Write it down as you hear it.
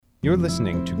You're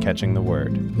listening to Catching the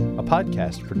Word, a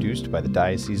podcast produced by the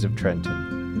Diocese of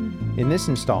Trenton. In this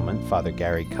installment, Father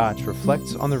Gary Koch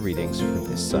reflects on the readings for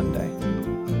this Sunday.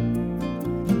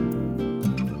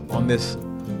 On this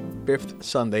fifth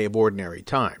Sunday of Ordinary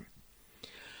Time,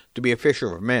 to be a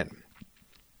fisher of men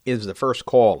is the first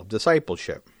call of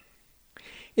discipleship.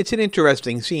 It's an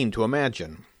interesting scene to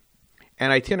imagine.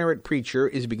 An itinerant preacher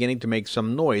is beginning to make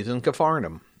some noise in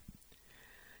Capharnaum.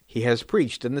 He has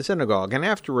preached in the synagogue, and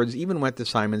afterwards even went to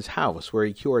Simon's house, where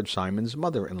he cured Simon's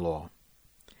mother-in-law.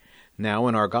 Now,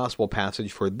 in our gospel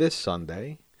passage for this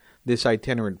Sunday, this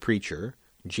itinerant preacher,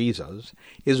 Jesus,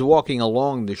 is walking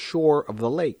along the shore of the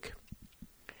lake.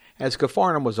 As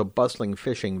Capharnaum was a bustling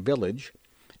fishing village,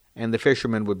 and the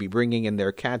fishermen would be bringing in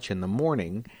their catch in the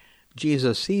morning,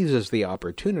 Jesus seizes the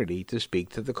opportunity to speak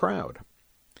to the crowd.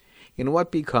 In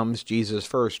what becomes Jesus'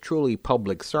 first truly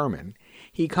public sermon,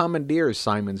 he commandeers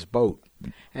Simon's boat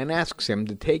and asks him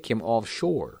to take him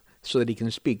offshore so that he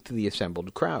can speak to the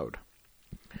assembled crowd.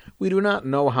 We do not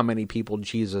know how many people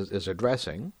Jesus is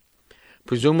addressing.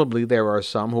 Presumably there are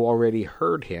some who already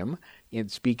heard him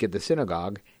speak at the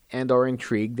synagogue and are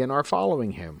intrigued and are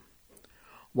following him.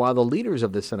 While the leaders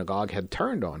of the synagogue had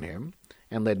turned on him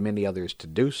and led many others to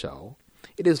do so,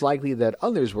 it is likely that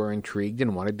others were intrigued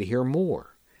and wanted to hear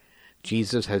more.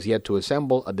 Jesus has yet to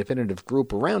assemble a definitive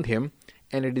group around him,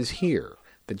 and it is here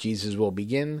that Jesus will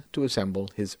begin to assemble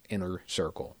his inner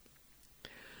circle.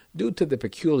 Due to the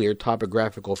peculiar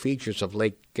topographical features of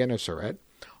Lake Gennesaret,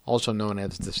 also known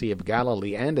as the Sea of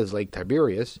Galilee and as Lake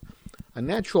Tiberias, a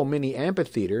natural mini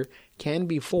amphitheater can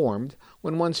be formed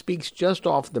when one speaks just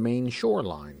off the main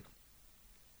shoreline.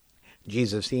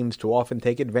 Jesus seems to often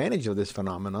take advantage of this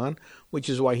phenomenon, which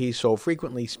is why he so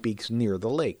frequently speaks near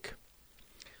the lake.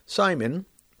 Simon,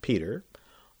 Peter,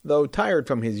 though tired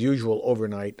from his usual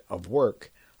overnight of work,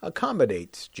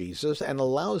 accommodates Jesus and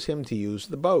allows him to use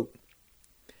the boat.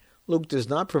 Luke does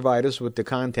not provide us with the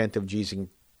content of Jesus'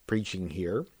 preaching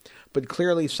here, but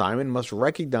clearly Simon must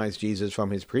recognize Jesus from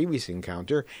his previous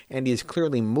encounter, and he is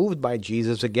clearly moved by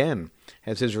Jesus again,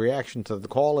 as his reaction to the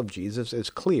call of Jesus is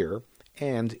clear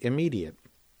and immediate.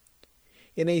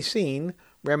 In a scene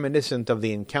reminiscent of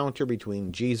the encounter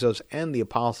between Jesus and the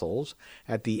apostles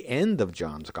at the end of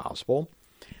John's Gospel,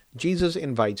 Jesus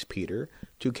invites Peter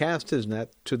to cast his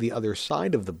net to the other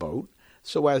side of the boat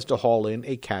so as to haul in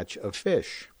a catch of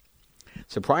fish.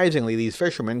 Surprisingly, these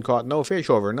fishermen caught no fish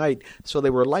overnight, so they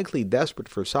were likely desperate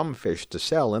for some fish to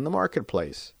sell in the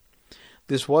marketplace.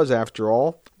 This was, after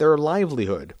all, their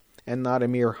livelihood, and not a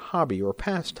mere hobby or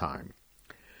pastime.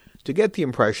 To get the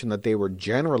impression that they were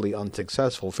generally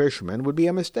unsuccessful fishermen would be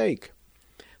a mistake.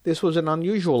 This was an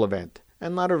unusual event,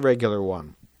 and not a regular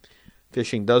one.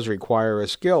 Fishing does require a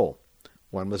skill.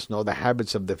 One must know the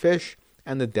habits of the fish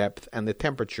and the depth and the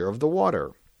temperature of the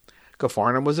water.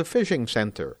 Capharnaum was a fishing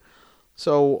center,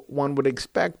 so one would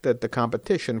expect that the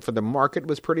competition for the market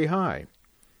was pretty high.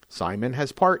 Simon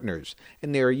has partners,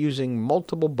 and they are using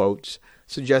multiple boats,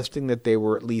 suggesting that they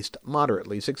were at least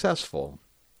moderately successful.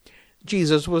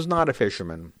 Jesus was not a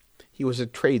fisherman. He was a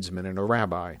tradesman and a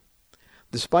rabbi.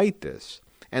 Despite this,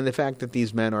 and the fact that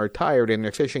these men are tired and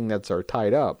their fishing nets are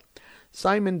tied up,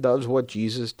 Simon does what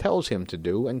Jesus tells him to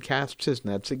do and casts his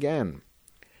nets again,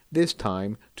 this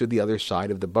time to the other side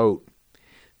of the boat.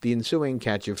 The ensuing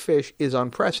catch of fish is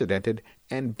unprecedented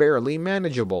and barely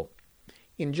manageable.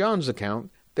 In John's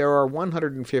account, there are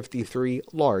 153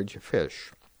 large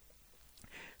fish.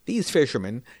 These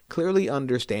fishermen clearly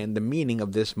understand the meaning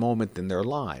of this moment in their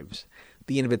lives.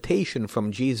 The invitation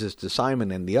from Jesus to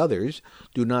Simon and the others,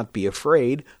 "Do not be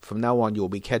afraid, from now on you will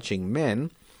be catching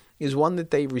men," is one that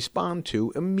they respond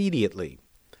to immediately.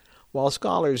 While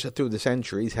scholars through the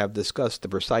centuries have discussed the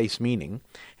precise meaning,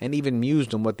 and even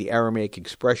mused on what the Aramaic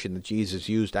expression that Jesus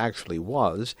used actually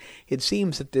was, it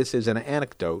seems that this is an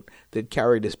anecdote that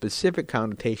carried a specific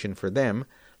connotation for them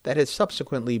that has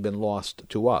subsequently been lost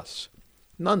to us.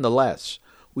 Nonetheless,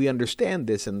 we understand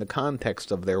this in the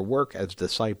context of their work as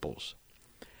disciples.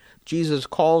 Jesus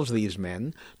calls these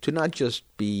men to not just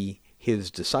be his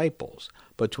disciples,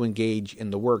 but to engage in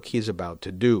the work he is about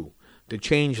to do, to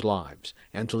change lives,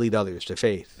 and to lead others to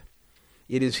faith.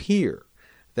 It is here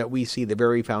that we see the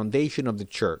very foundation of the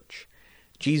church.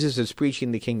 Jesus is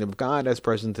preaching the kingdom of God as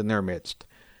present in their midst.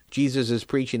 Jesus is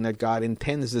preaching that God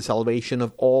intends the salvation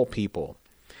of all people.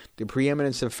 The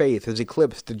preeminence of faith has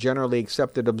eclipsed the generally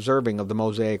accepted observing of the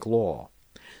Mosaic law.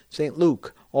 St.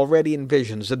 Luke already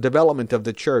envisions the development of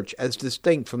the church as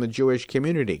distinct from the Jewish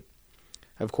community.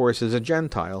 Of course, as a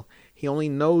Gentile, he only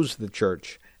knows the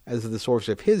church as the source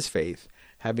of his faith,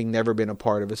 having never been a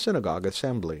part of a synagogue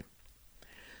assembly.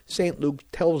 St. Luke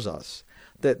tells us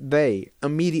that they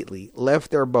immediately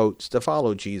left their boats to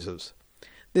follow Jesus.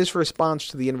 This response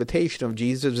to the invitation of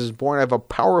Jesus is born of a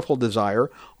powerful desire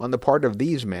on the part of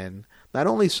these men, not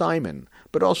only Simon,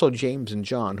 but also James and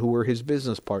John, who were his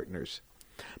business partners.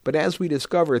 But as we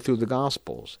discover through the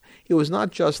Gospels, it was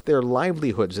not just their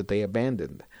livelihoods that they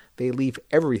abandoned. They leave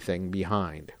everything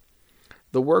behind.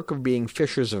 The work of being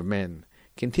fishers of men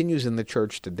continues in the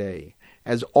church today,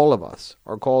 as all of us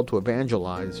are called to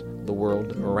evangelize the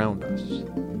world around us.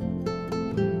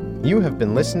 You have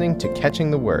been listening to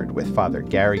Catching the Word with Father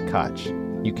Gary Koch.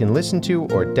 You can listen to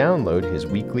or download his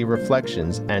weekly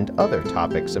reflections and other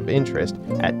topics of interest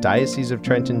at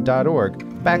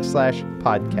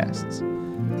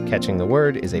dioceseoftrenton.org/podcasts. Catching the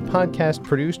Word is a podcast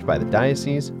produced by the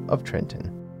Diocese of Trenton.